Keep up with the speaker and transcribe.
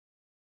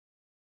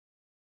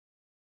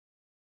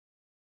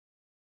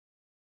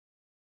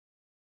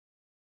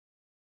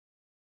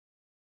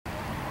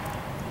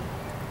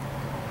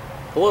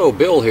Hello,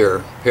 Bill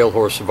here, Pale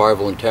Horse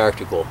Survival and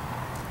Tactical.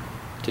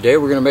 Today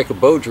we're going to make a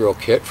bow drill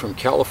kit from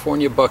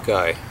California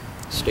Buckeye.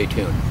 Stay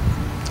tuned.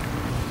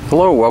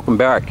 Hello, welcome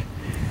back.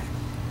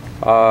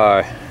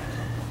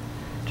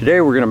 Today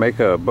we're going to make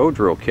a bow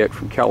drill kit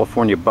from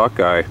California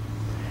Buckeye.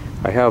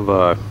 I have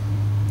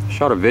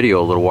shot a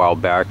video a little while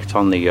back. It's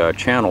on the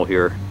channel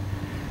here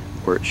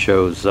where it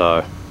shows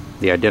the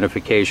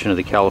identification of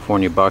the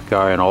California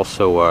Buckeye and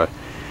also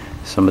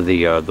some of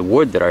the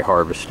wood that I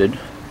harvested.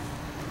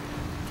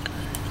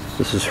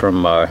 This is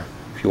from,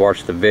 if you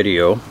watch the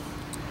video,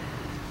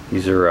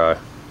 these are a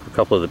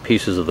couple of the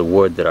pieces of the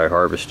wood that I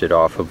harvested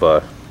off of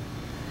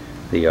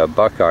the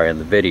buckeye in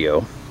the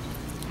video.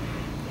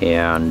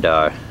 And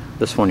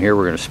this one here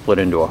we're going to split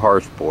into a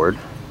hearth board.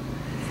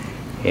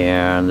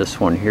 And this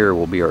one here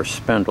will be our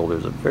spindle.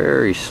 There's a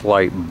very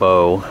slight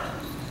bow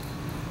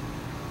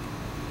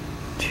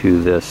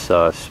to this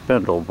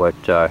spindle,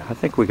 but I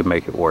think we can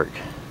make it work.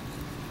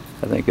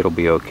 I think it'll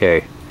be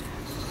okay.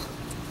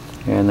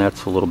 And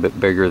that's a little bit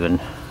bigger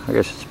than, I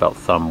guess it's about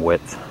thumb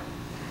width.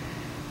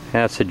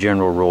 That's a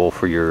general rule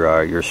for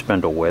your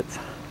spindle width,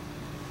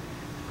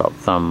 about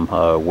thumb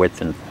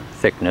width and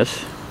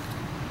thickness.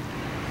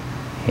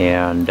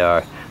 And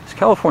this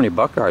California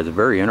Buckeye is a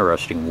very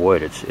interesting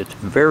wood. It's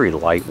very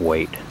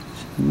lightweight.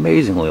 It's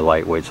amazingly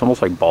lightweight. It's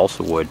almost like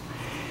balsa wood,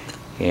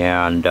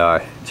 and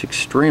it's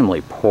extremely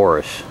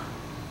porous.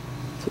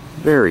 It's a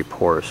very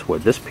porous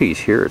wood. This piece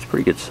here, it's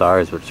pretty good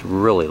size, but it's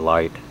really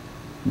light,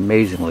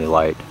 amazingly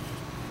light.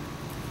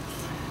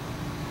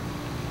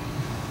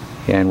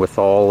 And with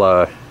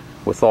all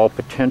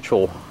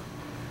potential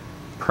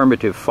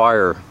primitive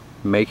fire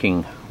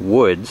making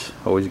woods,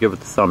 always give it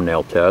the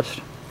thumbnail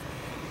test.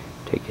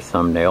 Take your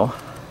thumbnail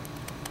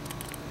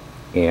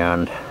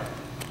and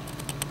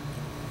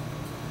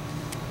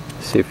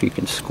see if you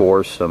can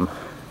score some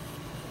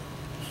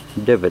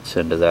divots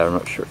into that. I'm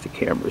not sure if the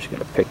camera's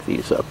going to pick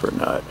these up or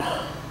not.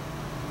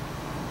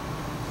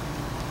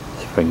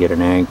 See if I can get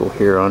an angle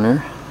here on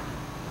there.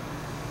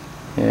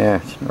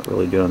 Yeah, it's not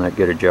really doing that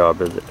good a job,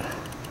 is it?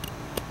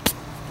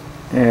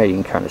 Yeah, you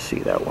can kind of see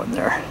that one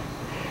there.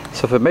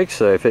 So if it makes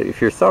if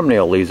your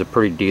thumbnail leaves a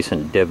pretty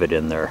decent divot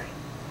in there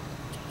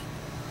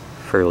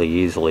fairly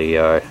easily,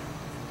 it's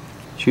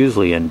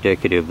usually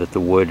indicative that the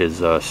wood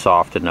is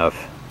soft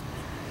enough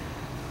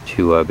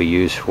to be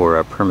used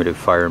for primitive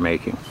fire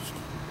making.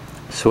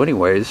 So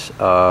anyways,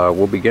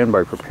 we'll begin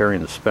by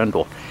preparing the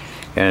spindle.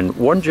 And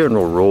one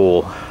general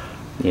rule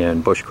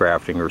in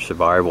bushcrafting or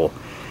survival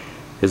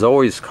is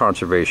always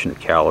conservation of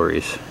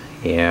calories.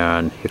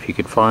 And if you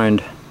could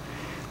find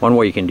one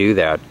way you can do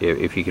that,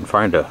 if you can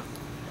find a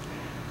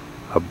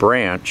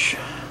branch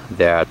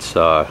that's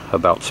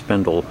about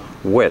spindle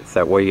width,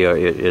 that way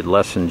it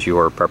lessens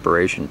your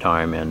preparation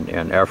time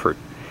and effort,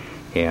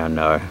 and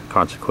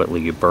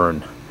consequently you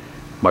burn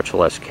much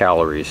less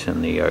calories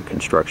in the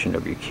construction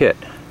of your kit.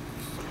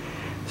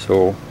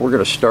 So we're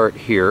going to start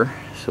here.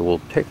 So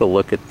we'll take a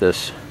look at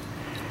this.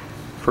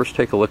 First,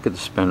 take a look at the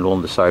spindle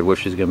and decide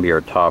which is going to be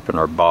our top and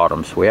our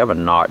bottom. So we have a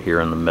knot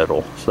here in the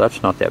middle, so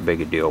that's not that big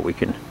a deal. We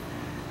can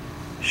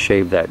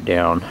shave that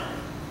down.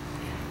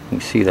 You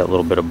can see that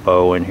little bit of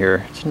bow in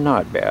here. It's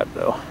not bad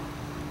though.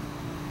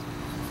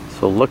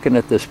 So looking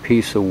at this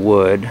piece of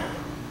wood,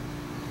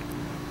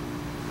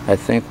 I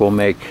think we'll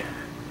make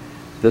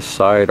this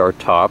side our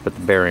top at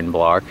the bearing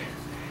block.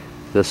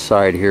 This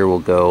side here will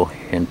go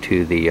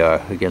into the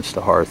against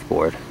the hearth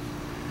board.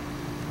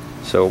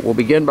 So we'll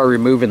begin by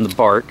removing the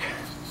bark.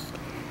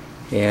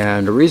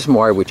 And the reason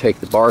why we take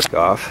the bark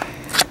off,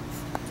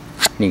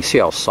 and you can see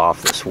how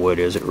soft this wood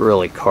is. It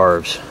really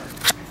carves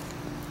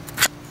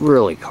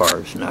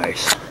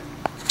nice.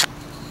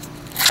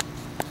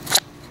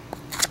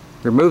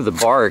 Remove the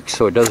bark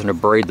so it doesn't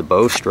abrade the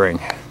bowstring,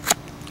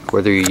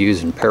 whether you're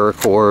using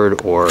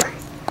paracord or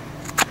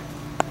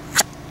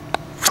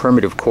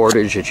primitive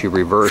cordage that you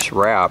reverse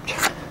wrapped.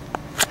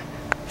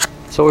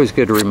 It's always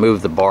good to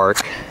remove the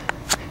bark.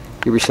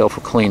 Give yourself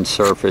a clean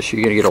surface.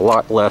 You're going to get a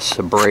lot less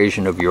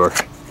abrasion of your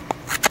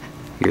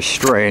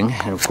string,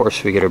 and of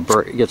course if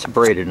it gets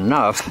abraded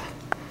enough,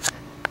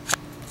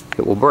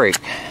 it will break.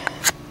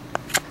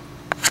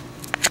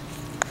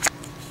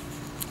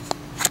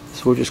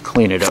 So we'll just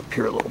clean it up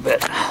here a little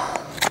bit.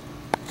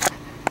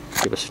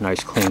 Give us a nice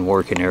clean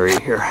working area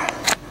here.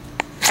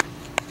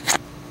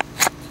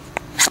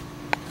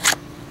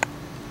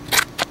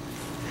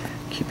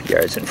 Keep you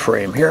guys in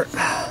frame here.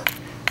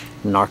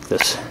 Knock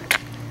this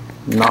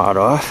knot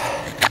off.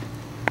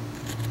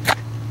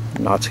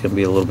 The knot's going to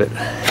be a little bit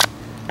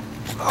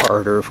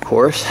harder, of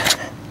course.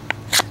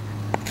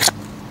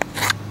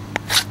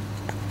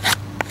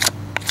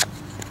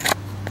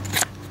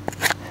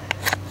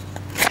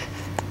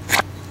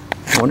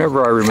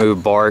 Whenever I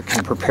remove bark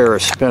and prepare a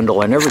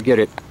spindle, I never get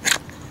it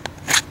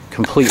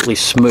completely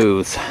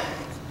smooth.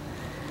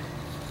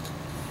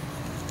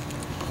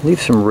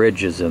 Leave some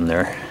ridges in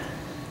there.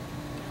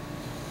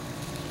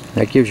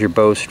 That gives your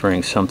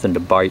bowstring something to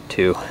bite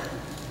to.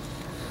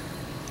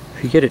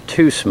 If you get it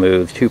too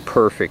smooth, too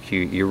perfect,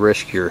 you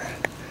risk your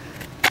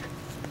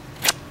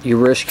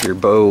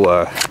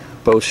bow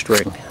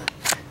bowstring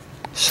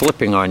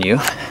slipping on you.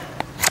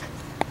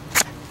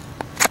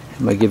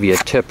 I'm going to give you a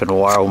tip in a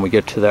while when we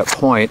get to that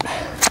point.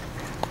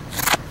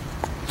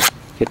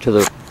 Get to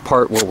the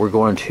part where we're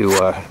going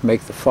to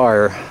make the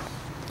fire.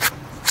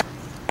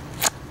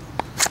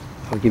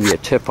 I'll give you a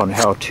tip on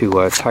how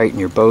to tighten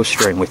your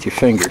bowstring with your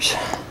fingers.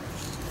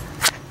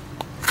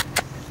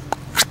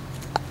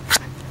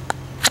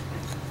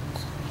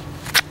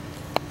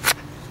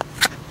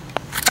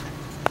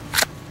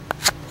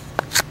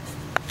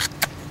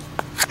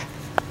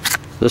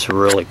 This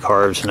really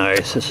carves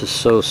nice. This is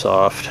so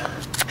soft.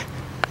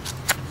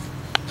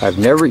 I've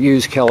never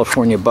used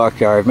California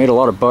buckeye. I've made a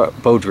lot of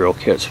bow drill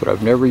kits, but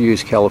I've never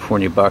used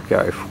California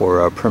buckeye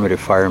for primitive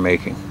fire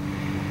making.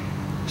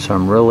 So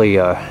I'm really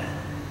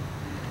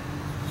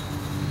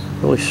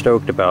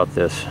stoked about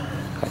this.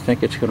 I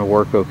think it's going to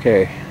work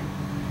okay.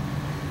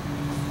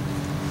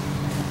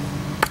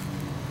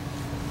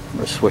 I'm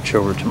going to switch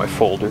over to my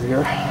folder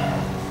here.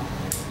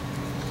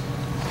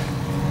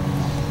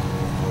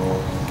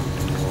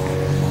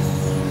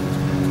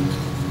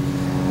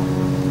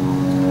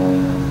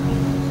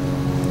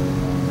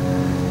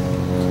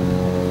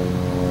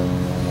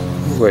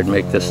 Go ahead and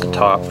make this the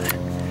top.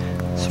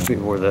 This will be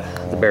where the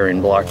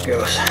bearing block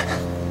goes.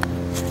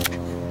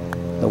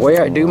 The way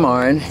I do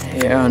mine,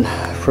 and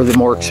for the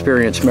more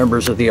experienced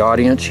members of the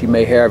audience, you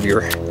may have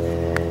your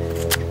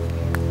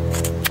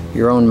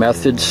own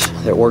methods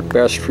that work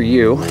best for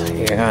you,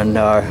 and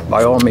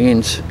by all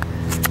means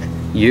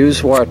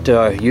use what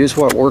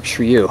works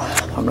for you.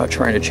 I'm not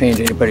trying to change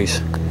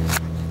anybody's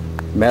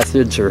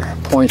methods or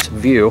points of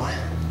view,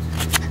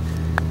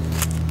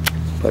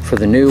 but for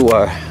the new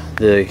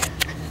the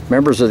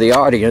members of the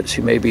audience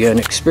who may be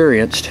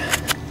inexperienced,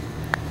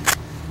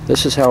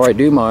 this is how I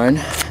do mine.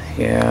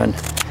 And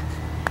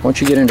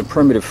once you get into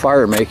primitive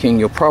fire making,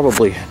 you'll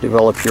probably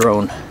develop your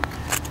own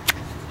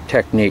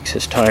techniques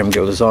as time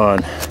goes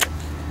on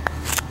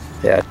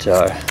that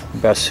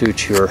best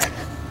suits your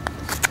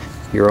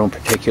own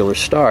particular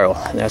style,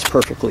 and that's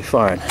perfectly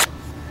fine.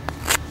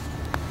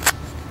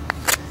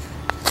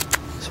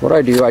 So what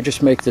I do, I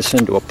just make this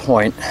into a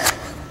point.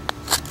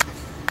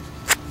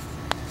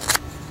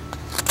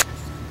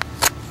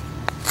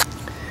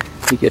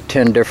 You get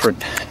 10 different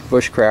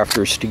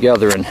bushcrafters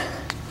together, and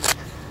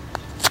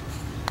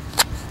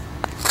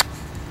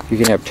you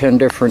can have 10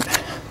 different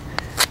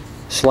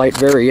slight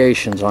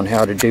variations on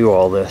how to do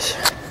all this.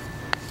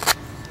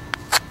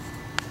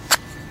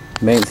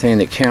 The main thing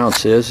that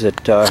counts is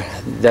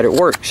that it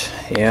works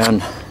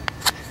and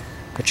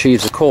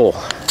achieves a goal.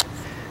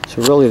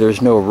 So really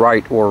there's no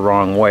right or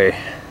wrong way.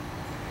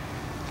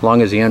 As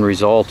long as the end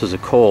result is a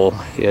goal,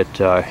 it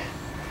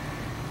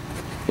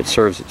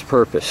serves its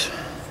purpose.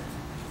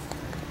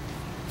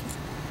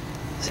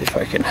 See if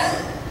I can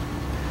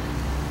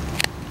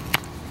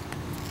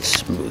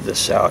smooth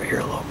this out here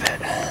a little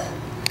bit.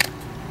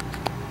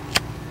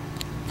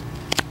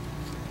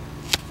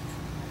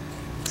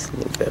 It's a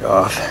little bit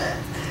off.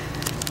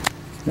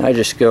 And I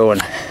just go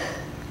and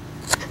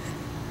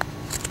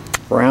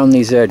round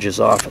these edges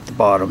off at the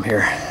bottom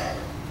here.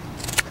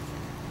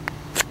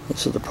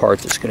 This is the part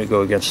that's going to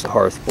go against the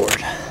hearth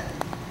board.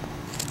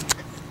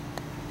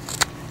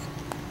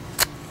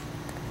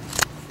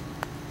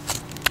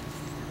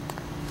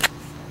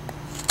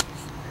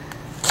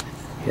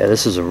 Yeah,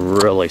 this is a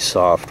really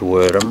soft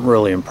wood. I'm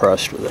really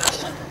impressed with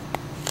this.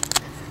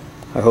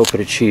 I hope it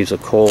achieves a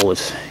coal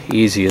as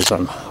easy as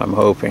I'm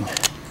hoping.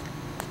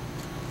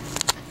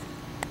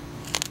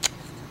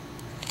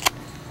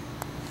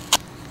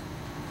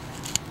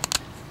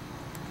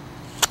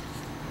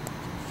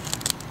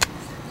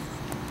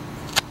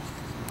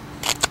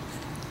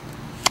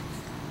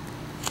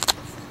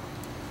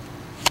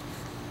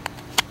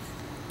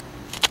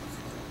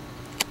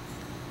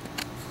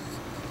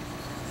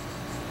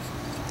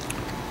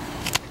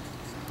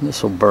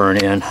 This will burn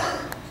in.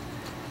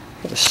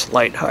 Got a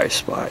slight high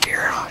spot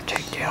here I'll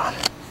take down.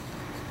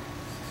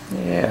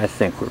 Yeah, I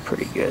think we're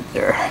pretty good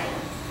there.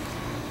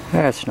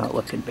 That's not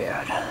looking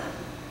bad.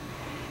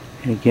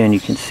 And again, you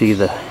can see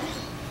the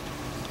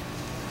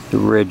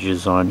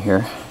ridges on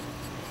here.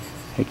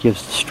 It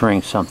gives the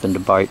string something to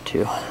bite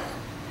to.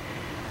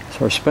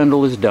 So our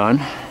spindle is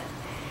done.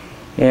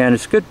 And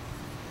it's good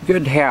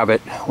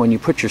habit when you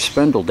put your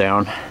spindle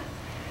down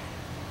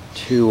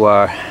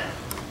to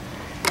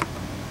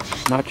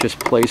not just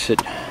place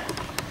it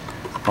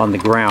on the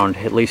ground,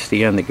 at least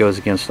the end that goes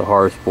against the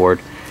hearth board.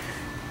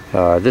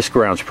 This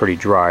ground's pretty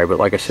dry, but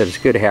like I said, it's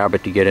a good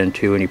habit to get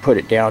into, and you put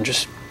it down,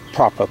 just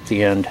prop up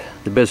the end,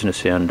 the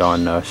business end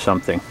on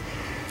something,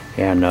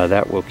 and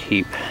that will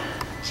keep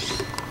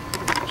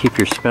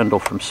your spindle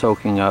from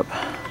soaking up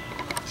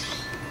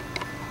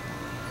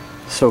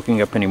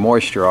any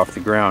moisture off the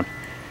ground.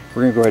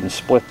 We're going to go ahead and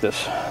split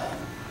this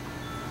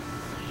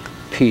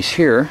piece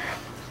here.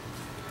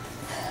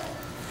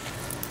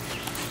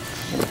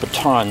 We'll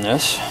baton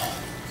this.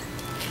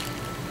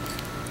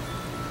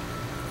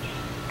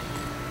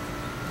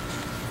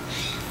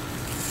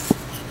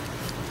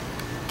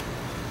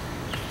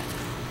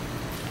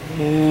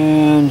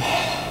 And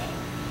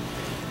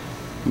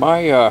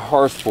My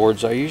hearth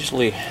boards, I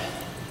usually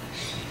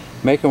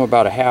make them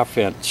about a half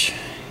inch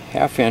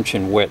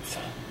in width,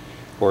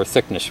 or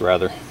thickness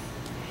rather.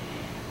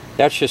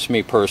 That's just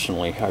me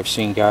personally. I've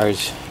seen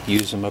guys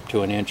use them up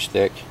to an inch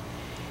thick,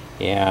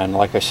 and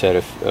like I said,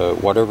 if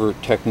whatever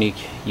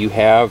technique you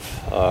have,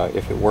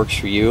 if it works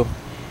for you,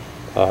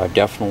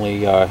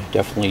 definitely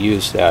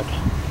use that.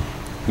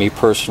 Me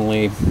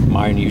personally,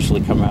 mine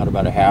usually come out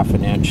about a half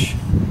an inch,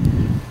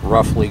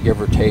 roughly,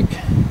 give or take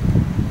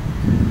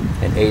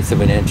an eighth of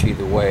an inch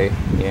either way,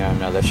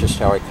 and that's just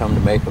how I come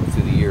to make them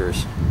through the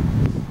years.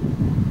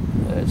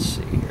 Let's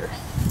see here.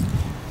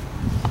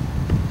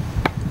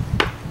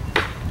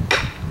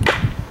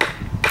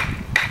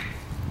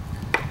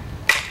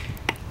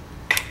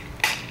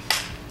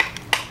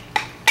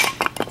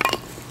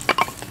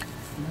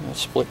 That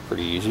split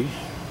pretty easy.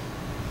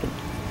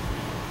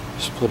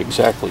 Split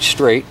exactly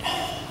straight.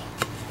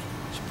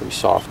 It's pretty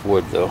soft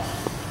wood though.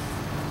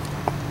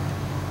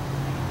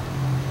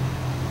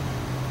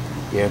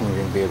 Again, we're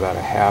going to be about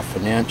a half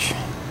an inch,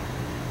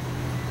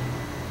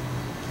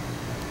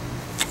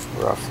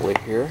 roughly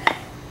here.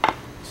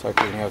 Looks like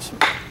we're going to have some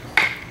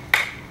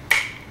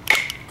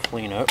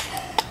cleanup.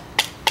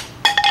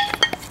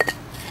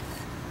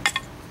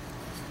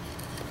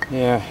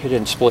 Yeah, it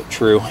didn't split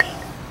true,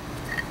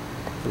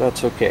 but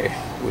that's okay.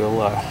 We'll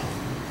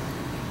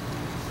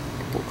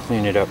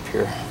clean it up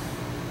here.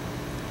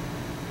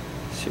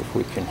 See if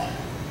we can.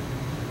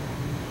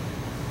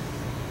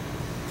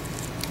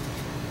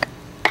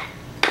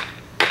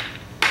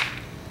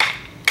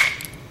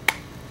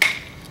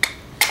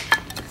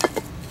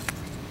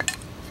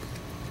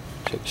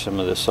 Take some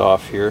of this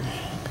off here,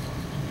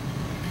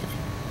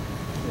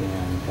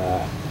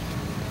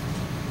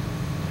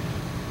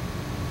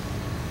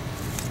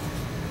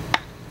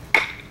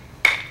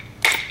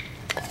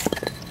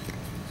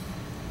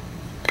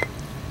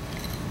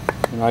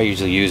 and I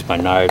usually use my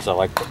knives. I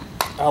like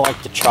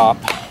to chop.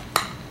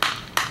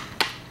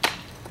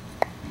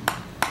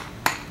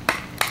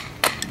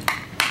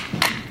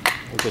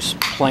 We'll just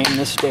plane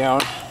this down,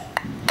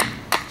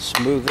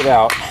 smooth it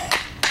out.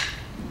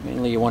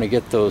 Mainly you want to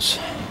get those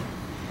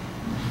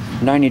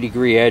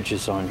 90-degree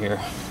edges on here.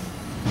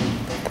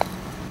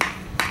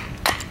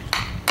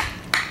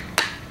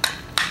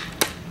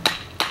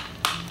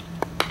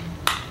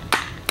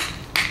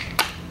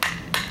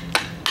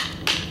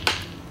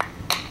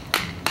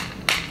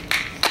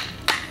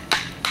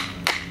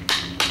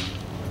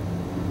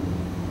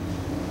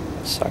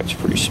 That side's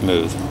pretty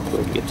smooth. Go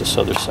ahead and get this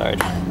other side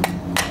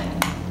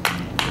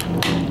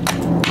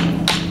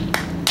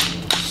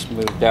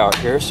smoothed out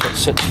here so it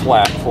sits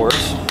flat for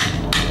us.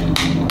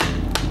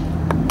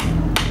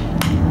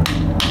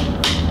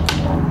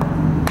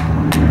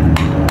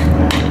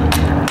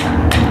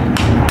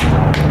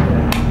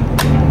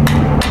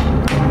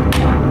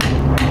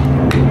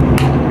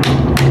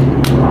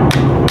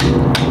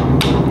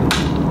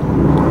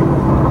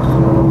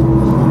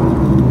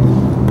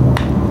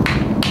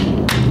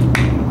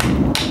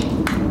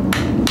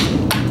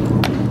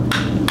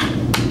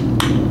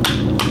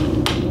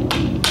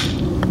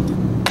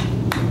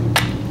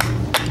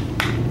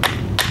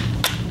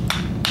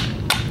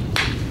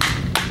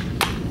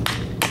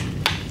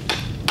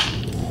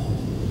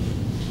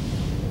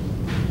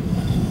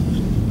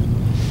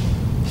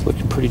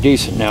 Looking pretty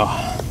decent now.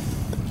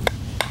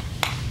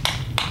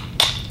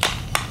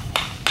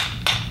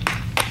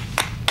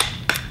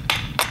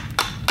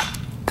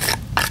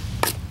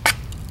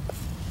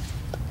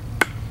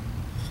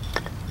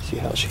 See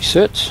how she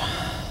sits.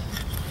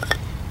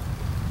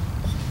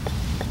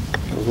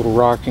 A little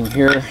rocking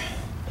here.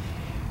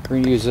 We're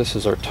going to use this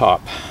as our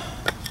top.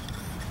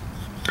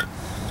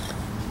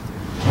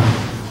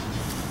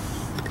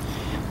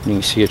 And you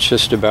can see it's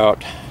just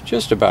about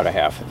a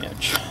half an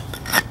inch.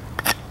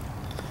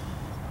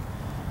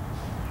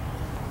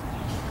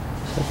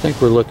 I think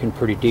we're looking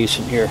pretty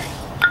decent here.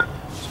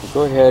 So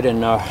go ahead and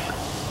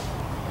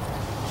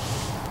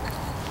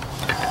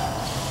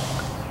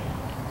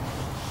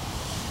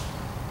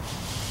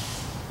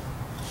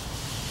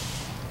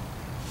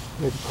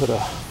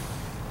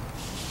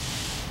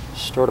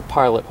start a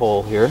pilot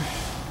hole here.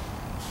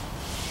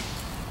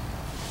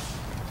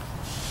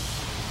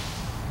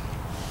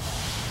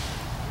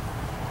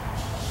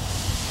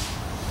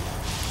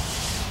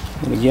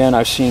 And again,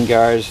 I've seen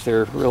guys,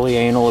 they're really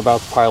anal about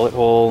the pilot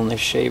hole and they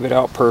shave it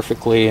out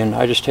perfectly, and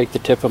I just take the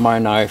tip of my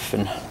knife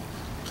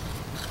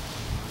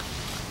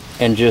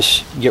and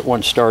just get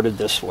one started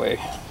this way.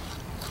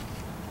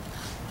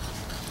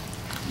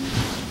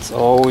 It's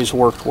always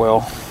worked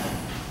well.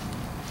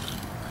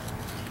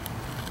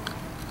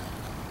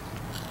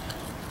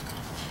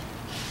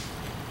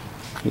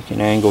 You can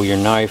angle your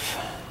knife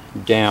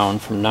down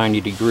from 90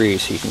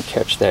 degrees so you can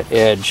catch that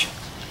edge.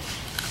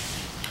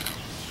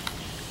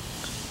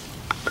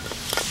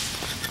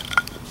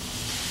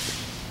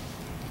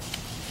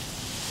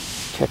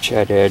 Catch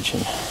that edge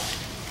and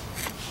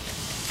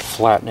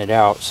flatten it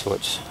out so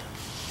it's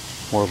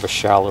more of a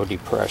shallow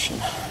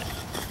depression.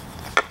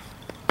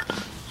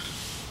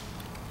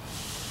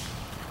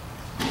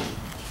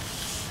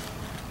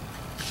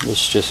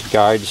 This just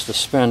guides the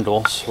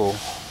spindle, so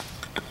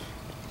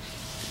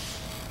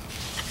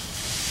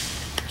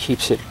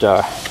keeps it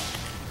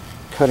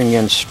cutting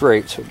in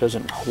straight so it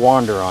doesn't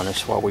wander on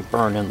us while we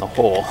burn in the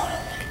hole.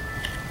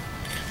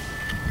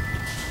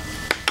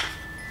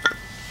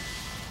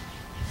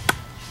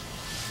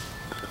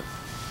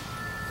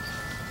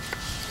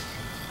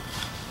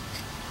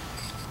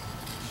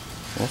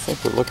 I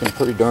think we're looking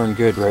pretty darn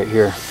good right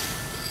here.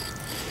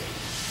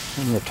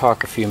 I'm going to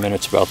talk a few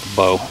minutes about the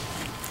bow.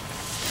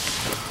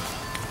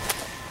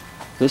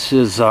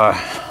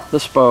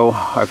 This bow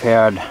I've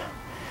had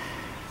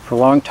for a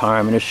long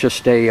time, and it's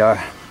just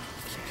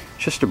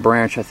a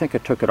branch. I think I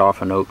took it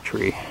off an oak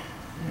tree.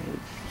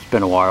 It's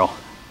been a while.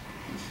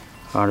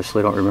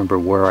 Honestly, I don't remember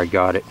where I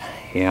got it.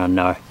 And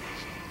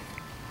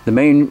the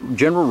main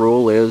general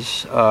rule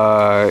is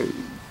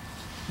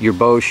your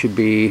bow should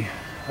be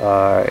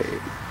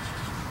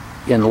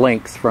in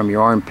length from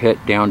your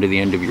armpit down to the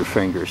end of your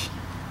fingers,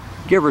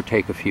 give or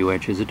take a few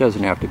inches. It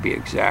doesn't have to be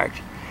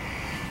exact.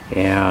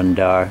 And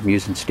I'm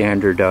using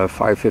standard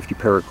 550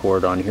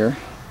 paracord on here,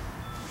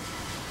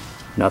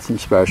 nothing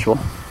special.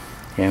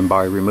 And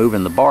by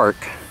removing the bark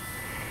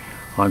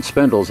on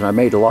spindles, and I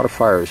made a lot of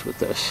fires with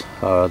this,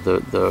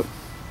 the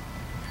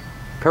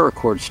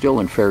paracord's still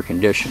in fair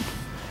condition.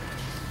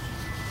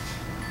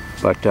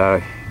 But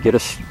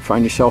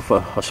find yourself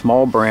a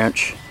small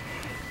branch.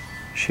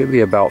 Should be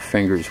about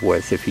fingers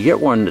width. If you get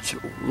one that's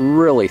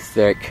really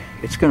thick,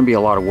 it's going to be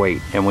a lot of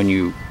weight. And when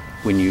you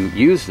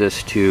use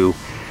this to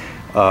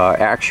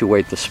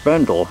actuate the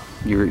spindle,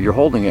 you're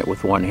holding it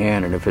with one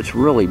hand, and if it's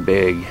really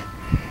big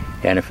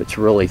and if it's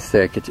really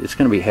thick, it's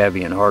going to be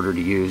heavy and harder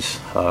to use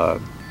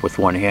with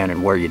one hand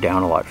and wear you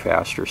down a lot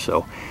faster.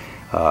 So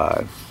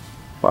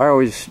what I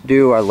always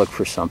do, I look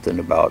for something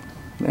about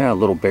a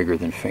little bigger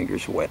than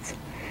fingers width,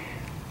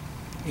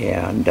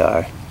 and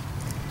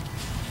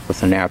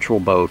with a natural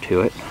bow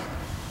to it.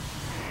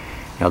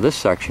 Now this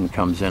section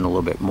comes in a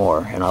little bit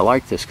more, and I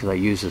like this because I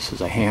use this as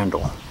a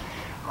handle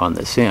on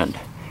this end.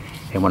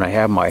 And when I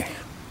have my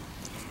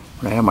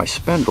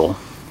spindle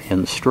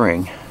in the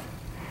string,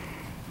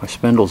 my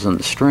spindle's in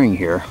the string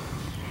here,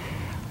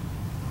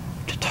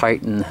 to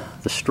tighten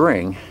the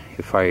string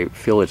if I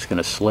feel it's going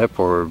to slip,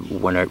 or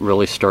when it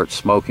really starts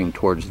smoking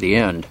towards the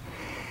end,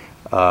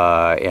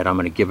 and I'm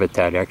going to give it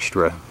that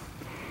extra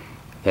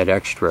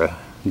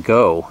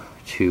go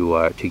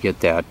to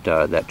get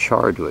that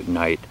char to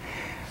ignite.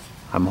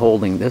 I'm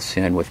holding this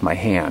in with my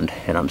hand,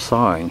 and I'm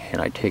sawing,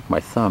 and I take my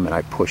thumb and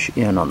I push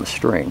in on the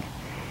string,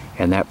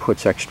 and that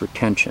puts extra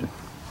tension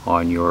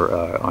on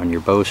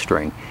your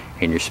bowstring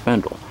and your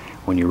spindle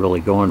when you're really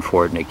going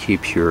for it, and it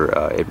keeps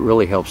it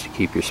really helps to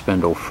keep your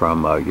spindle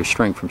from your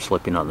string from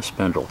slipping on the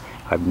spindle.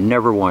 I've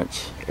never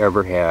once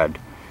ever had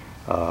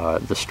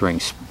the string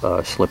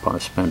slip on a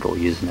spindle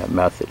using that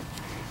method.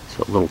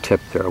 So a little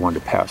tip there I wanted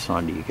to pass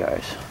on to you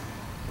guys.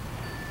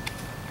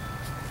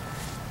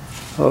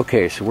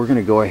 Okay, so we're going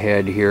to go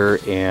ahead here,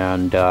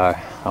 and I'm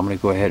going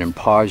to go ahead and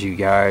pause you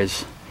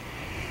guys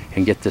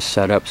and get this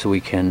set up so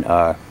we can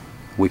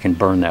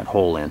burn that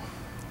hole in.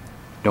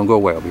 Don't go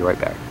away, I'll be right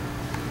back.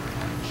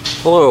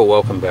 Hello,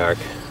 welcome back.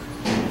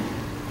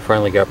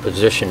 Finally got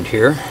positioned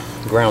here.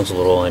 The ground's a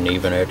little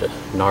uneven. I had to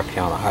knock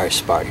down a high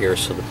spot here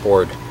so the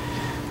board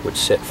would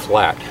sit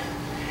flat.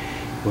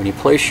 When you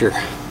place your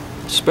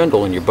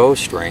spindle in your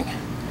bowstring,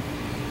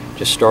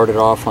 just start it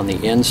off on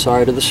the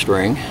inside of the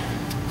string.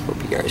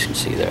 Hope you guys can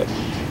see that.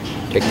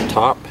 Take the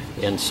top,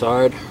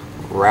 inside,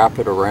 wrap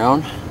it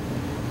around.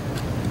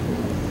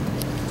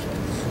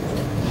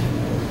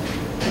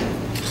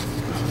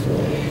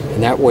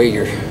 And that way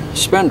your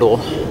spindle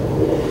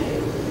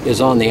is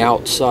on the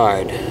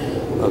outside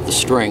of the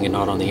string and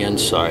not on the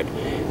inside.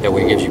 That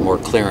way it gives you more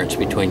clearance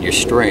between your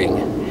string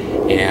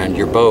and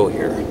your bow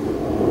here.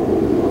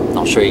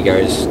 I'll show you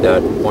guys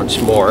that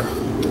once more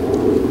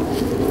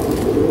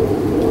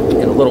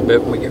in a little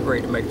bit when we get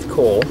ready to make the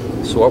coal.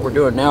 So what we're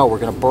doing now, we're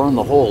going to burn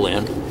the hole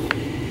in,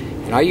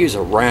 and I use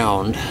a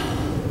round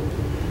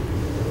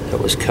that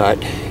was cut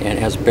and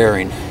it has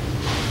bearing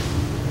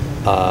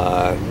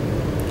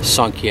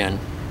sunk in,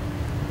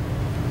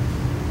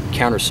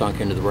 countersunk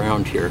into the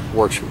round here.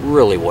 Works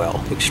really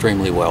well,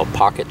 extremely well.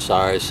 Pocket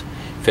size,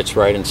 fits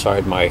right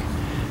inside my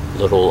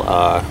little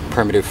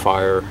primitive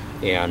fire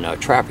and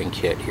trapping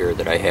kit here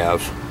that I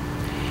have.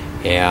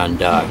 And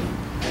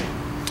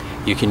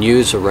you can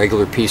use a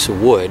regular piece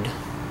of wood,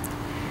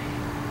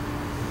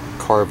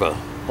 carve a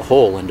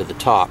hole into the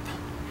top,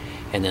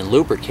 and then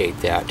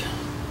lubricate that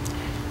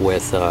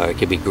with it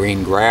could be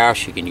green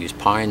grass. You can use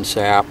pine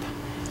sap.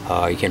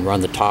 You can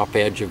run the top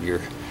edge of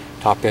your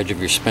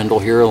spindle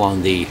here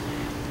along the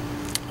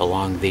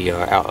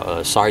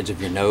sides of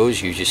your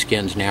nose. Use your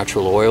skin's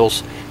natural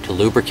oils to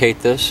lubricate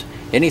this.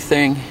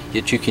 Anything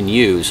that you can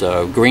use,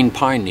 green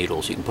pine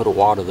needles, you can put a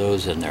wad of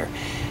those in there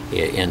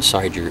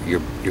inside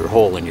your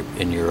hole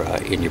in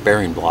your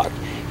bearing block.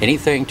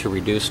 Anything to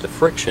reduce the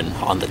friction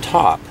on the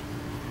top.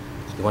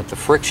 You want the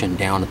friction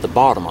down at the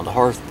bottom on the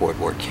hearthboard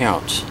where it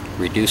counts.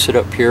 Reduce it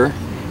up here,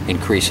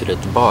 increase it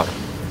at the bottom.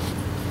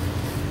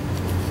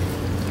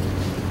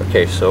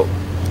 Okay, so,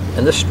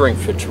 and this string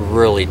fits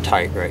really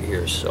tight right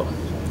here, so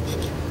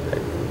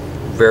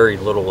very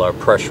little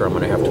pressure I'm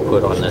going to have to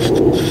put on this.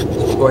 So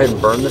we'll go ahead and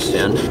burn this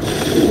in.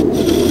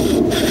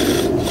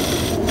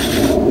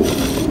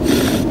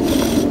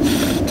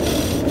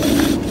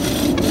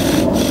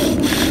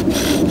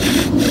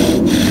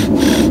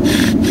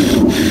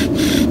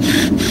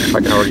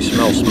 I can already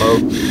smell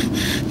smoke.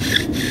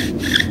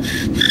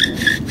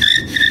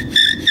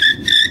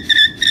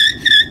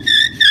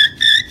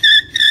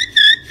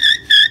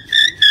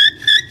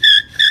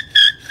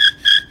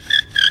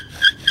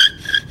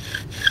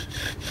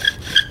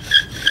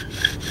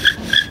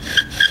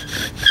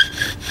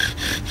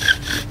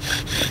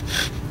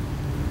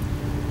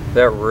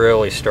 That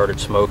really started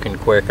smoking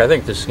quick. I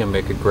think this is going to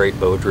make a great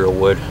bow drill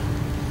wood.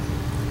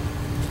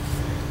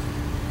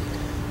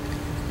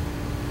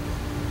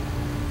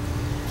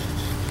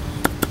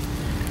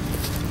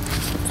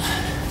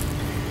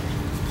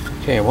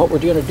 Okay, and what we're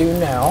going to do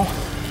now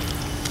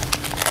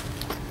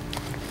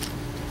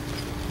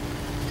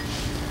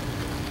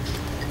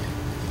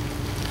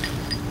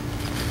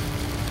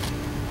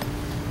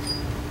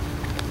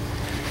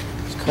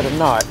is cut a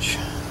notch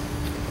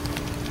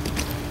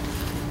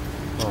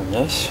on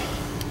this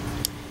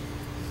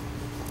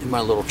in my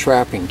little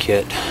trapping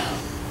kit,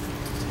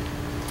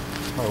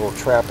 my little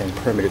trapping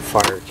primitive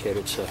fire kit.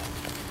 It's a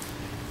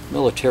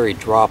military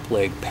drop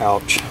leg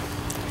pouch.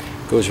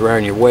 Goes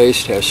around your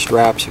waist, has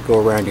straps that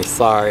go around your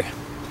thigh,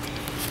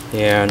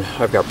 and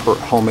I've got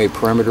homemade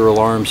perimeter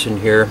alarms in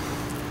here.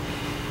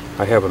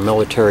 I have a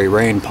military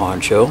rain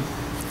poncho.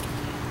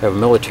 I have a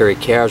military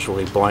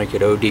casualty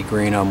blanket, OD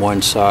green on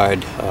one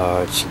side,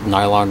 it's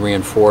nylon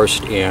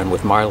reinforced and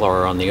with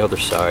mylar on the other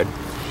side.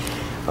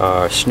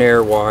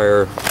 Snare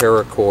wire,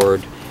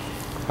 paracord.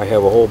 I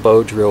have a whole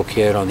bow drill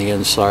kit on the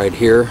inside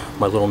here.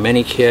 My little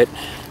mini kit,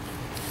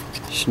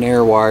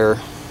 snare wire,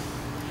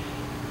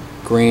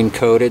 green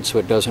coated so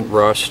it doesn't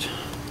rust.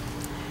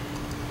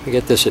 I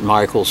get this at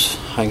Michael's.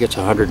 I think it's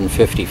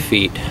 150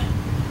 feet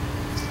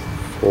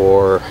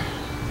for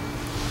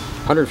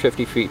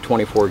 150 feet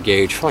 24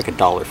 gauge for like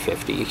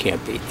 $1.50. You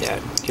can't beat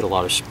that. Get a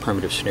lot of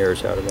primitive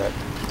snares out of that.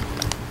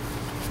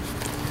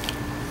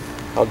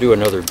 I'll do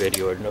another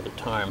video at another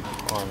time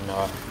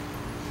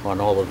on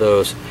all of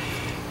those.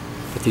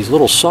 But these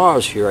little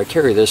saws here, I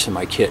carry this in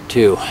my kit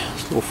too.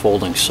 This little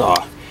folding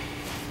saw.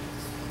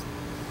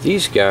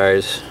 These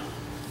guys,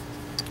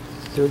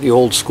 they're the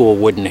old school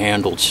wooden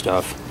handled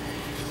stuff,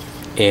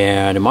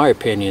 and in my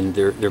opinion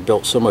they're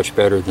built so much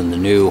better than the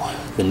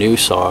new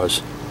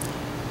saws.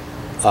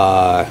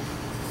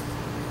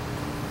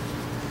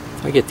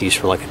 I get these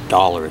for like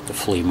 $1 at the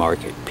flea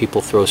market. People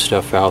throw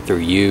stuff out, they're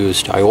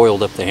used. I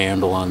oiled up the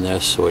handle on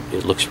this so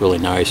it looks really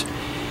nice.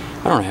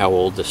 I don't know how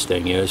old this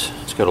thing is.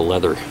 It's got a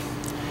leather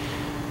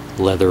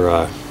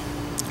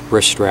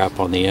wrist strap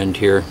on the end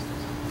here.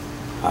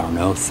 I don't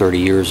know, 30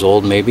 years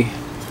old maybe,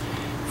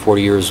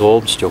 40 years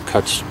old, still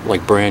cuts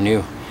like brand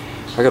new.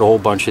 I got a whole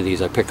bunch of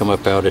these. I pick them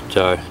up out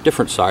at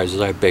different sizes.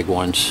 I have big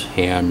ones,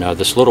 and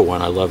this little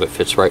one, I love it,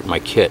 fits right in my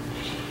kit.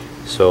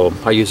 So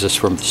I use this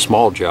for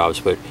small jobs,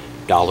 but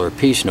 $1 a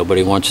piece.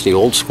 Nobody wants the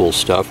old school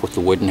stuff with the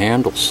wooden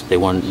handles. They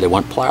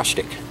want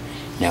plastic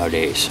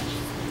nowadays.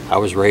 I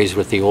was raised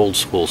with the old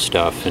school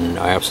stuff, and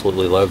I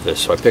absolutely love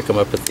this. So I pick them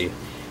up at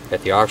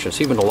the auctions,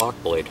 even the lock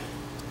blade.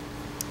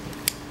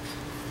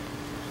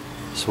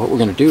 So what we're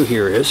going to do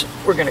here is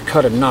we're going to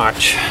cut a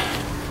notch.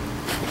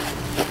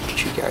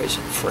 Get you guys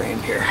in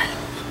frame here.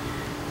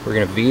 We're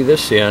going to V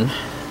this in.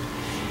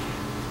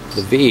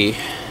 The V,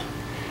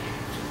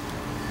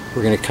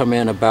 we're going to come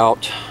in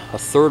about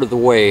 1/3 of the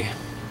way,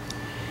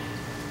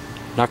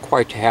 not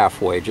quite to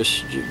halfway,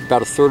 just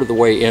about 1/3 of the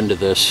way into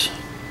this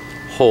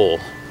hole,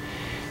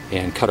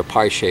 and cut a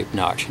pie-shaped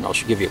notch. And I'll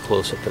give you a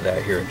close-up of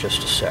that here in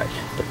just a sec.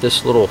 But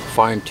this little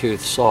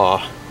fine-tooth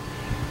saw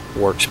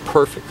works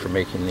perfect for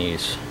making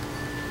these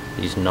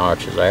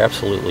notches. I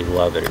absolutely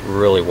love it. It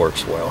really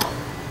works well.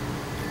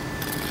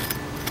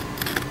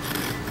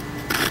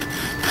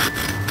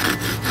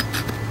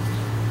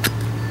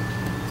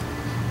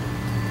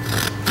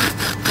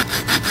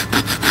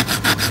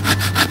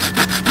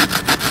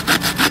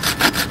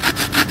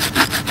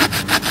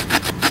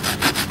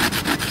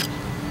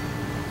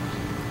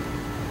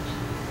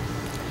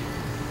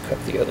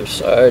 Cut the other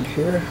side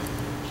here.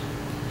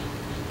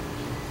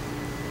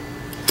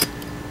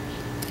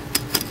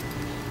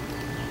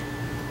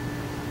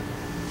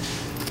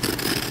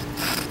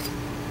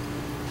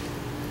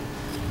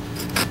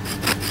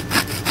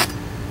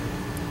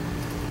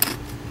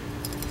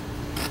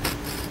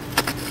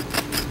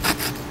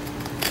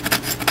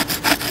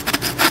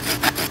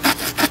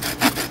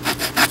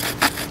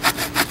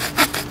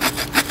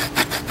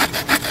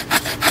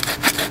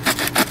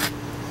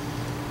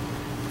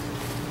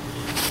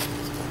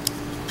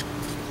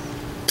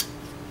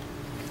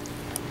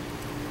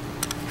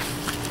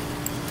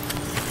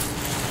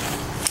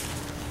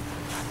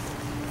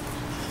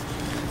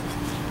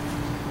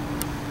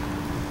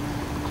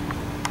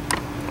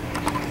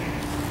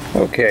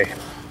 Okay,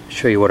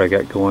 show you what I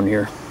got going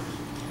here.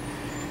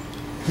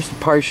 Here's the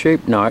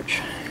pie-shaped notch.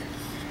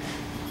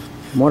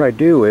 And what I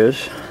do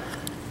is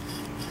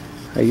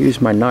I use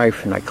my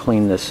knife and I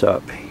clean this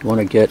up. You want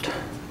to get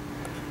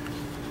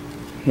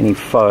any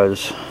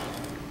fuzz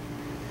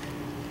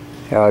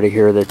out of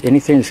here, that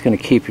anything that's going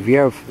to keep, if you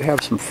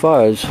have some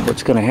fuzz,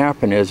 what's going to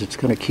happen is it's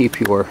going to keep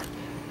your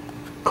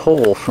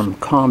coal from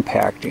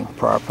compacting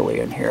properly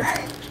in here.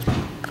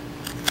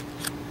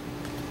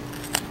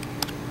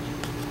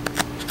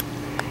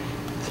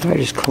 So I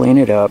just clean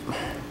it up,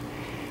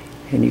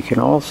 and you can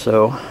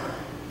also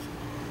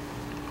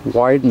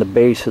widen the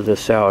base of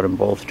this out in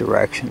both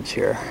directions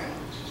here.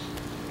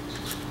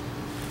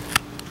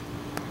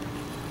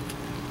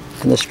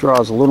 And this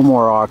draws a little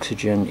more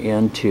oxygen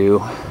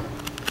into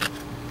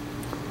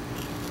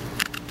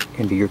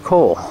your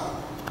coal.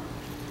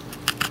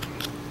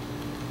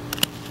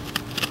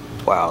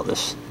 Wow,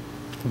 this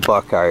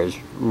buckeye is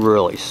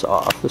really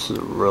soft. This is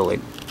a really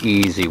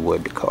easy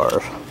wood to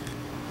carve.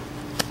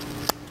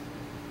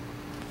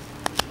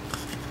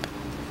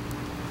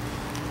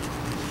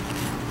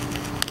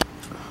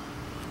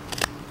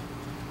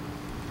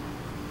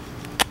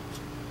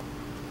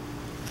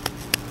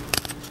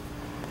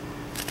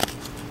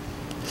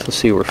 So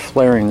see, we're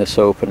flaring this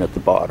open at the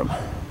bottom.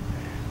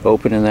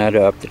 Opening that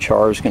up, the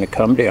char is going to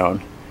come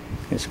down.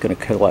 It's going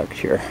to collect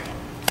here.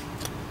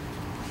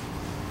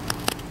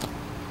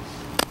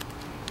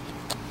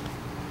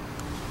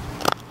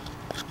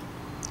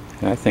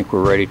 And I think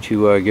we're ready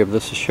to give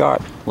this a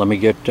shot. Let me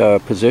get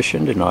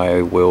positioned and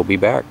I will be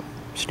back.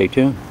 Stay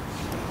tuned.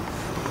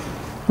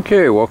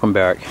 Okay, welcome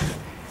back.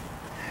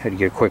 Had to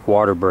get a quick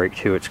water break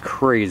too. It's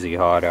crazy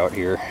hot out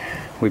here.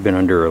 We've been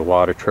under a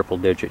lot of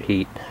triple-digit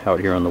heat out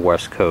here on the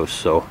West Coast.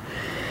 So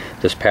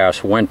this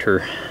past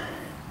winter,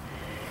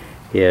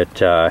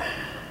 it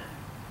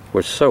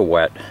was so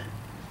wet.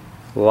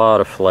 A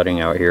lot of flooding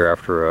out here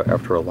after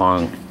a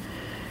long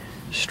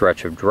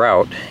stretch of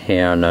drought,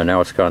 and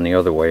now it's gone the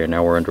other way, and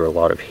now we're under a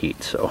lot of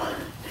heat. So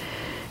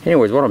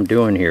anyways, what I'm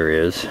doing here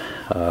is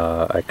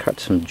I cut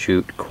some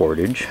jute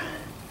cordage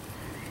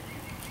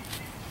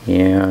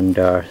and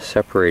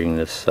separating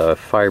this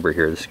fiber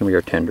here. This is going to be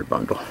our tender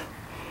bundle.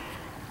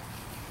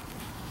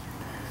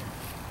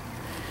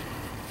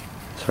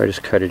 So I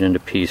just cut it into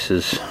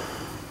pieces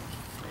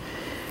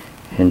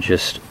and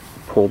just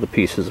pull the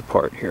pieces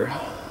apart here.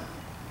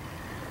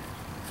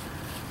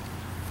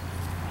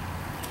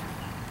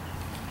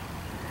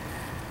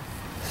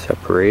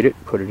 Separate it,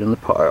 put it in the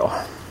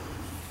pile.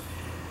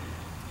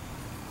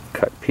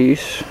 Cut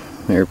piece,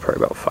 they're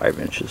probably about 5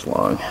 inches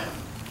long.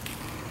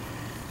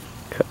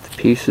 Cut the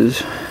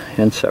pieces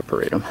and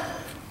separate them.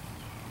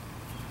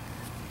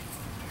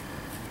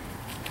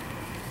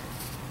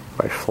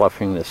 By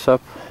fluffing this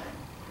up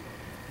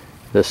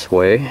this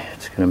way,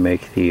 it's going to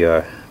make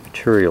the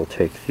material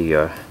take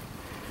the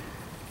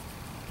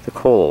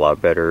coal a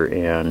lot better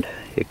and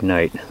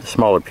ignite. The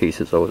smaller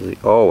pieces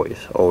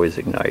always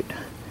ignite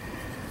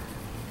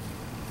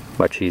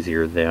much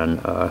easier than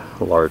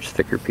large,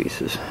 thicker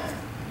pieces.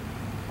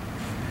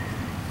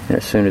 And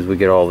as soon as we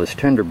get all this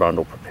tender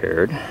bundle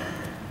prepared,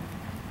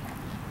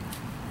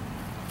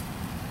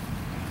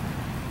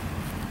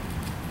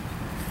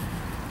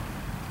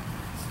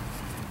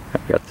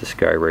 I've got this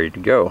guy ready to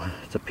go.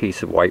 It's a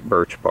piece of white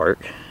birch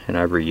bark, and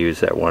I've reused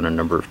that one a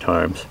number of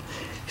times.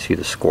 You see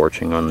the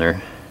scorching on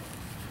there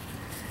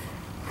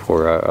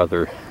for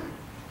other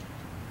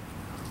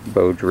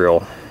bow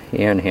drill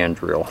and hand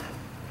drill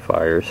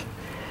fires.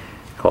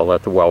 Call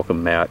that the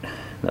welcome mat.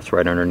 That's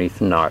right underneath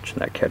the notch,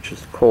 and that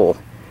catches the coal.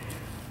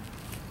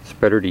 It's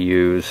better to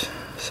use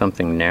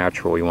something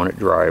natural. You want it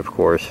dry, of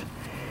course.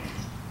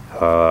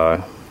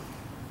 And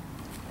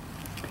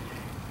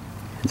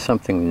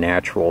something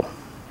natural.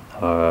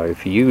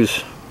 If you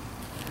use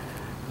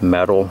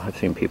metal, I've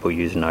seen people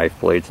use knife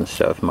blades and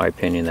stuff. In my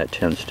opinion, that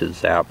tends to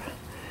zap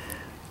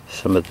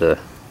some of the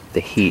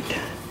heat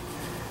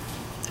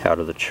out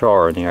of the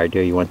char, and the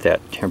idea, you want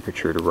that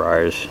temperature to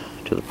rise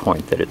to the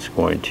point that it's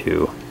going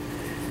to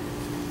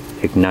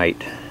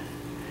ignite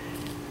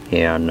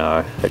and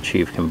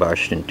achieve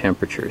combustion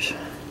temperatures.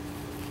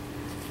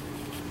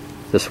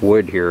 This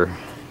wood here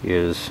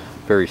is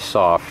very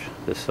soft,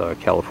 this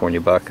California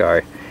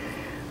buckeye,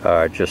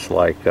 just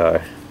like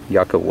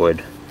yucca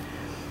wood.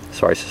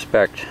 So I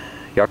suspect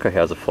yucca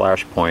has a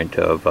flash point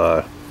of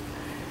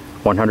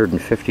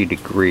 150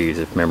 degrees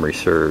if memory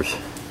serves,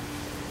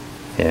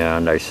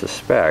 and I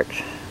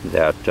suspect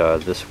that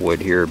this wood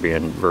here,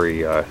 being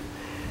very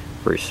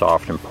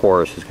soft and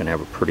porous, is going to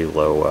have a pretty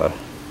low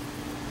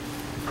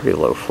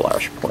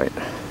flash point.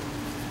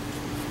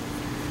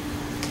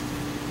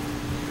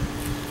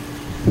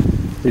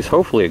 At least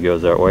hopefully it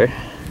goes that way.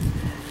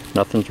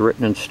 Nothing's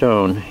written in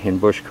stone in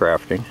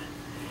bushcrafting.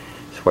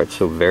 That's why it's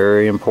so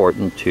very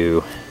important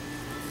to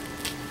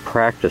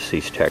practice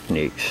these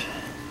techniques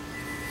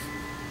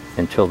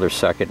until they're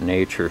second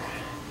nature.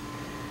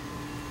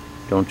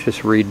 Don't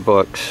just read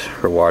books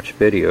or watch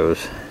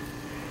videos.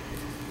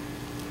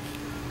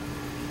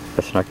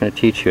 That's not going to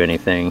teach you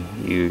anything.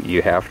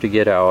 You have to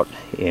get out,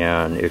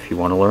 and if you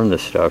want to learn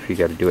this stuff, you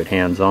got to do it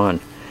hands-on.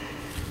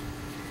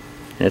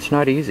 And it's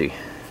not easy.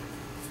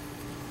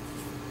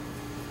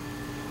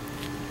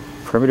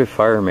 Primitive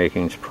fire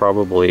making is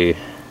probably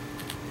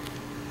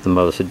the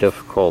most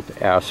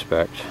difficult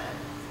aspect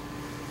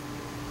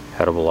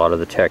out of a lot of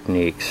the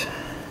techniques.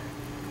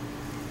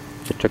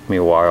 It took me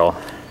a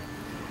while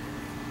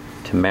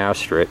to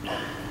master it.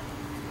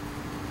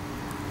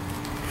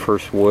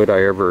 First wood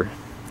I ever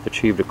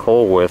achieved a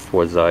coal with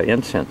was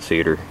incense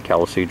cedar,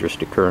 Caliscedrus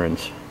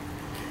decurrens,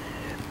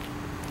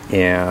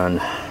 and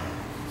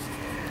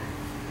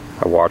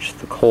I watched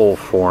the coal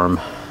form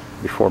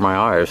before my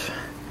eyes.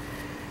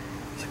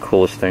 It's the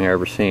coolest thing I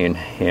ever seen,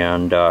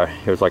 and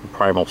it was like a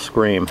primal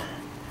scream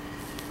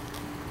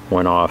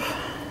went off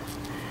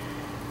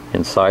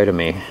inside of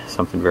me,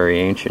 something very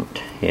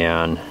ancient,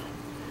 and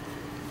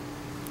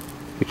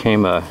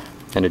became an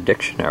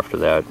addiction after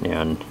that.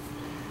 And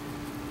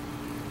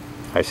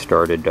I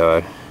started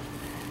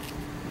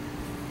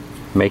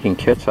making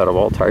kits out of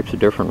all types of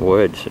different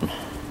woods, and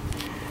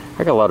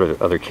I got a lot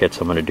of other kits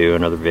I'm going to do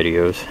in other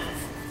videos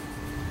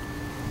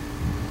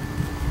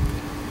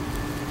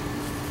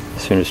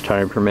as soon as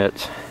time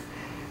permits.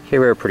 Okay,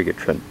 we have a pretty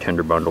good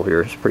tender bundle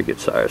here. It's a pretty good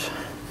size.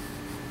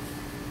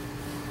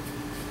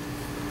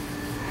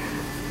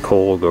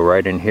 Coal will go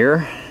right in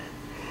here.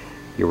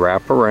 You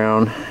wrap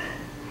around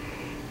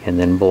and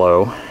then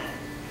blow,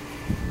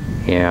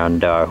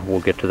 and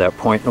we'll get to that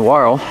point in a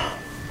while.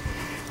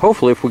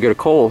 Hopefully, if we get a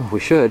coal, we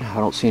should. I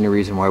don't see any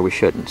reason why we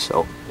shouldn't.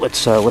 So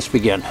let's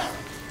begin.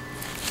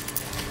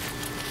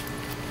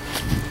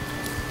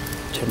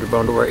 Tender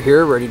bundle right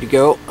here, ready to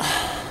go.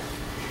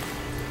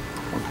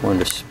 I'm going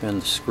to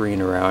spin the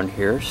screen around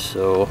here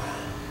so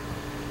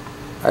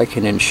I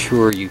can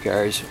ensure you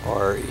guys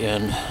are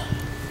in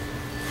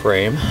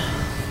frame.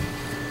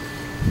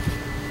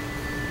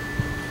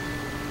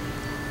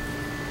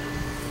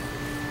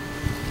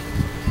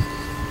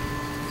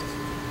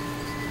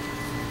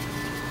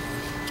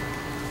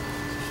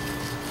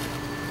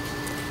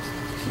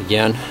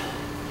 Again,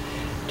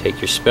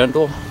 take your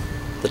spindle,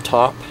 the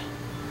top,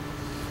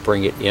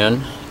 bring it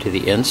in to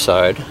the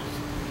inside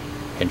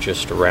and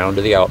just around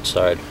to the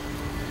outside.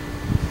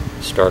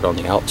 Start on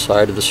the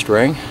outside of the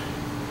string,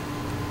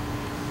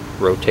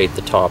 rotate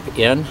the top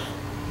in,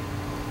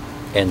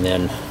 and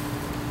then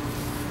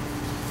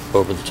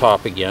over the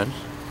top again,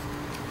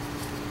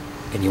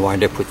 and you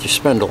wind up with your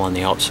spindle on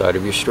the outside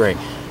of your string.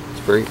 It's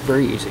very,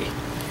 very easy.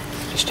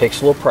 Just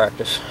takes a little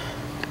practice.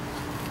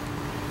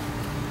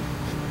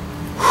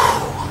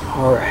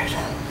 All right.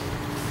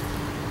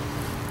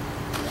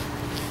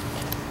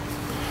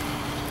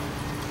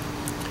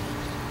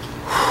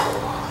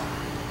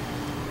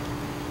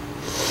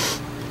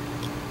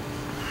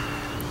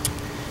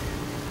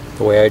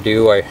 The way I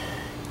do, I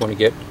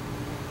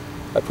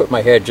put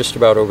my head just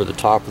about over the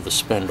top of the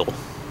spindle,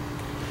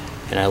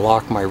 and I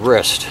lock my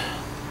wrist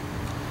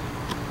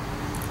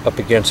up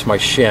against my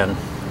shin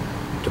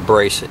to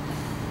brace it.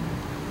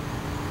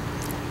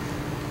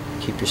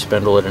 Keep your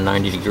spindle at a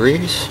 90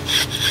 degrees.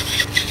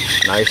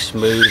 Nice,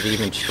 smooth,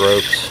 even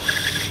strokes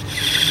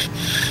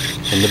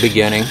in the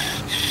beginning.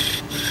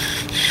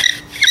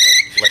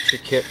 Let your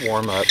kit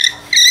warm up.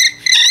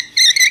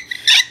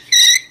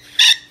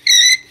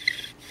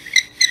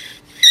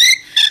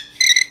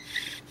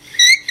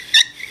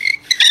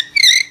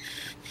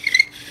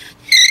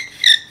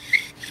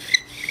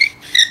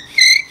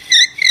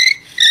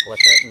 Let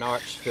that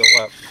notch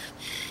fill up.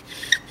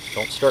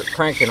 Don't start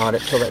cranking on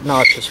it till that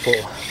notch is full.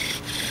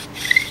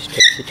 Just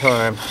take your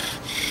time.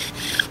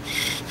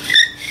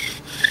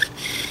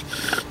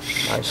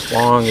 Nice,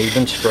 long,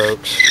 even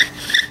strokes.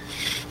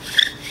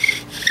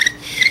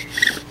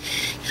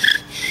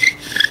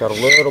 Got a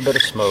little bit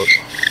of smoke.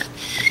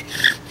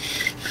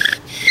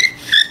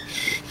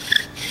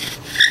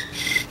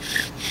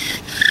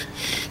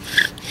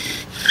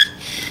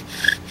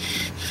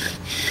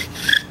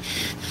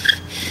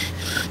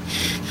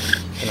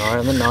 Keep an eye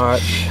on the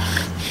notch.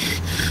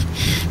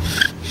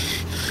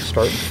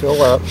 Start to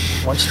fill up.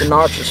 Once the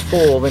notch is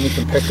full, then you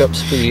can pick up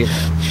speed.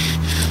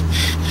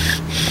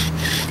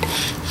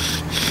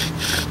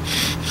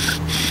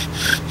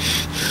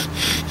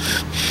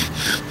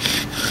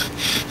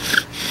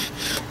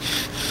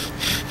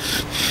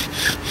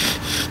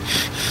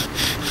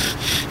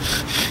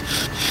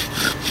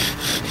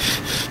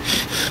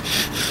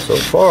 So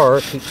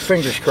far, keep your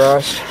fingers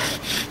crossed.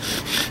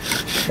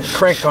 I'm gonna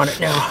crank on it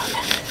now.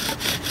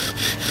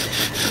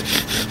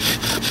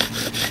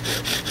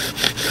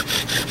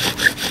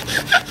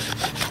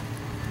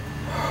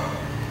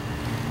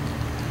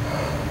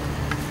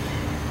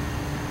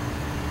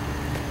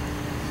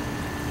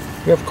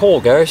 We have coal,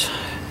 guys,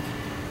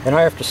 and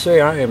I have to say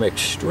I am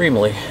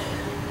extremely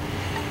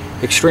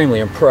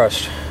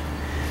impressed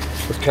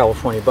with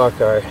California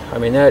buckeye. I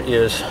mean, that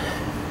is,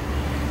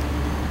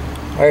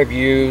 I have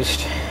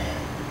used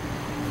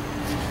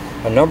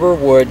a number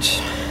of woods,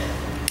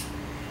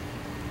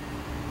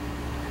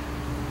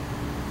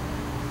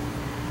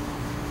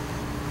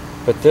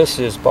 but this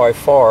is by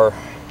far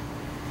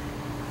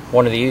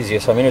one of the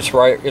easiest. I mean, it's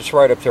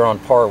right up there on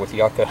par with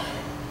yucca.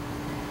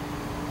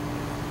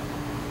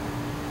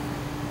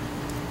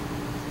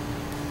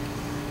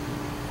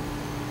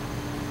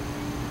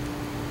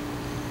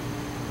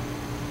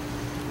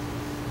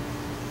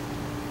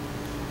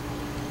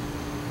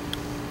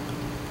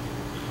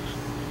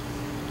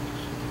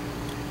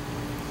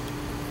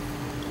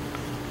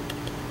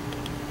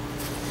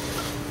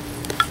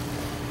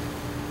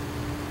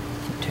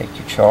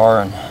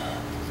 char and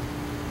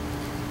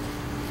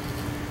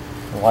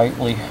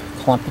lightly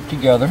clump it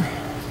together.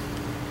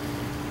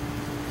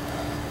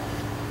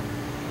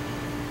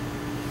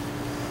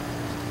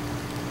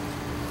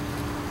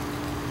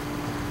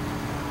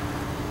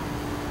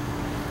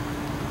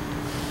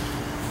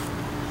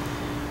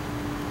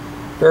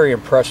 Very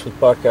impressed with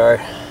buckeye.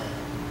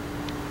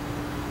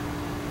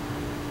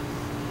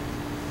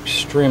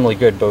 Extremely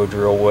good bow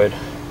drill wood.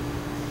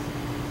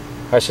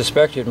 I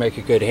suspect it'd make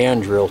a good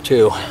hand drill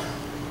too.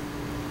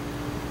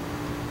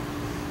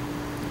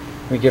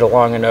 We get a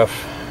long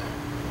enough,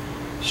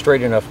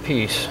 straight enough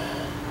piece.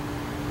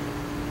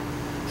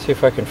 See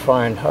if I can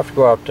find, I'll have to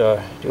go out do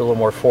a little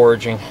more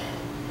foraging.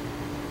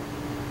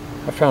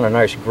 I found a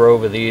nice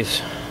grove of these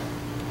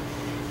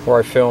where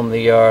I filmed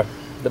the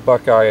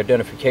buckeye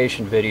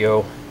identification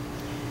video,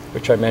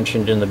 which I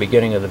mentioned in the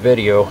beginning of the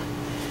video.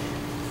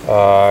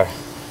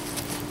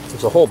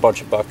 There's a whole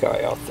bunch of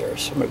buckeye out there,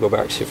 so I'm going to go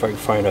back and see if I can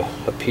find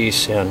a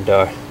piece and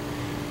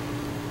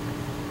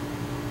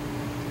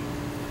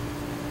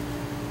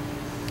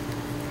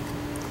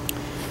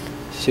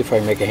see if I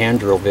can make a hand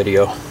drill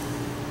video.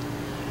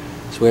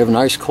 So we have a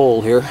nice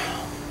coal here.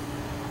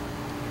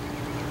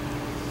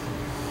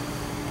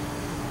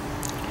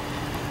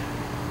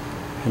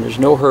 And there's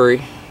no hurry.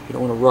 You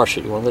don't want to rush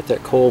it. You want to let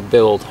that coal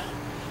build.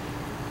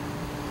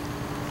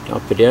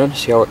 Dump it in.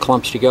 See how it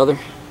clumps together?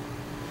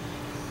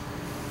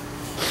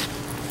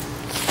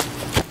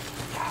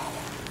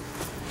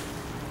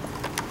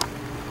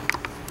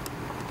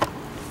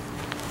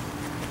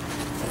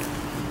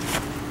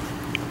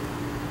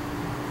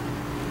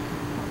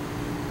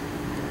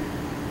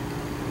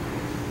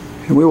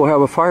 And we will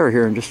have a fire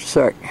here in just a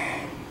sec.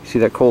 See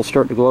that coal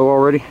starting to glow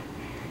already?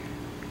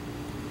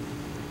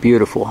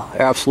 Beautiful.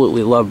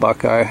 Absolutely love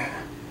buckeye.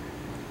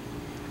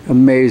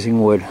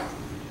 Amazing wood.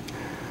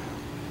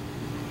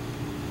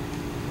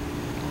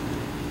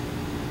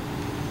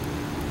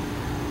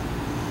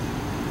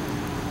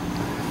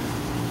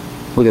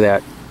 Look at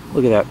that.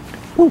 Look at that.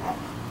 Woo.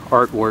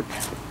 Artwork.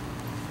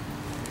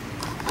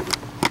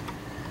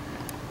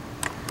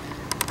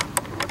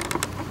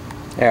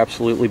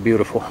 Absolutely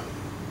beautiful.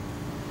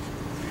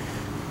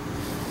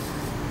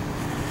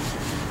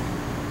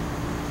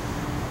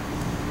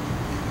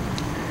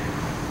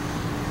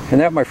 And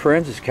that, my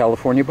friends, is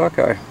California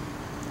buckeye.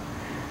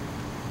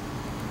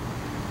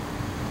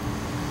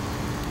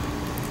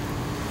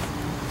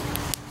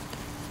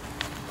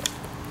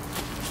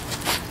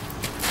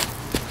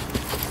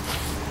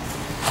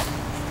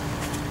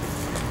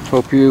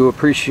 Hope you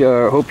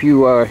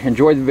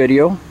enjoyed the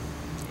video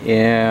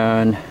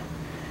and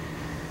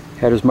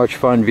had as much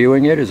fun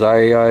viewing it as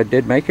I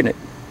did making it.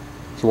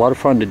 It's a lot of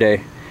fun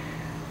today.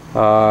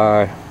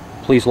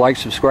 Please like,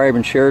 subscribe,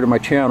 and share to my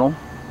channel.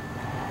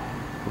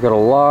 We've got a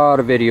lot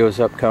of videos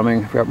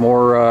upcoming. We've got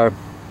more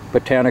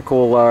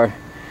botanical,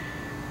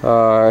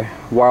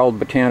 wild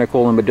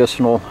botanical and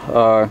medicinal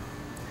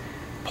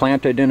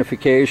plant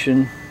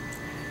identification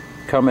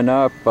coming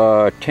up,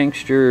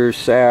 tinctures,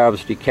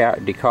 salves,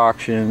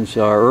 decoctions,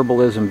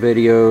 herbalism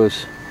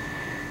videos,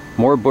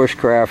 more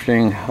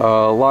bushcrafting,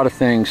 a lot of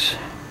things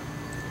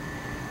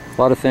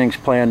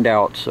planned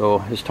out.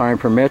 So as time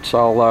permits,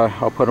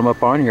 I'll put them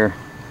up on here.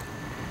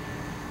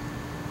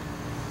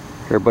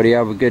 Everybody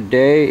have a good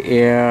day,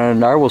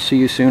 and I will see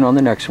you soon on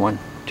the next one.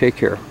 Take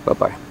care.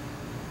 Bye-bye.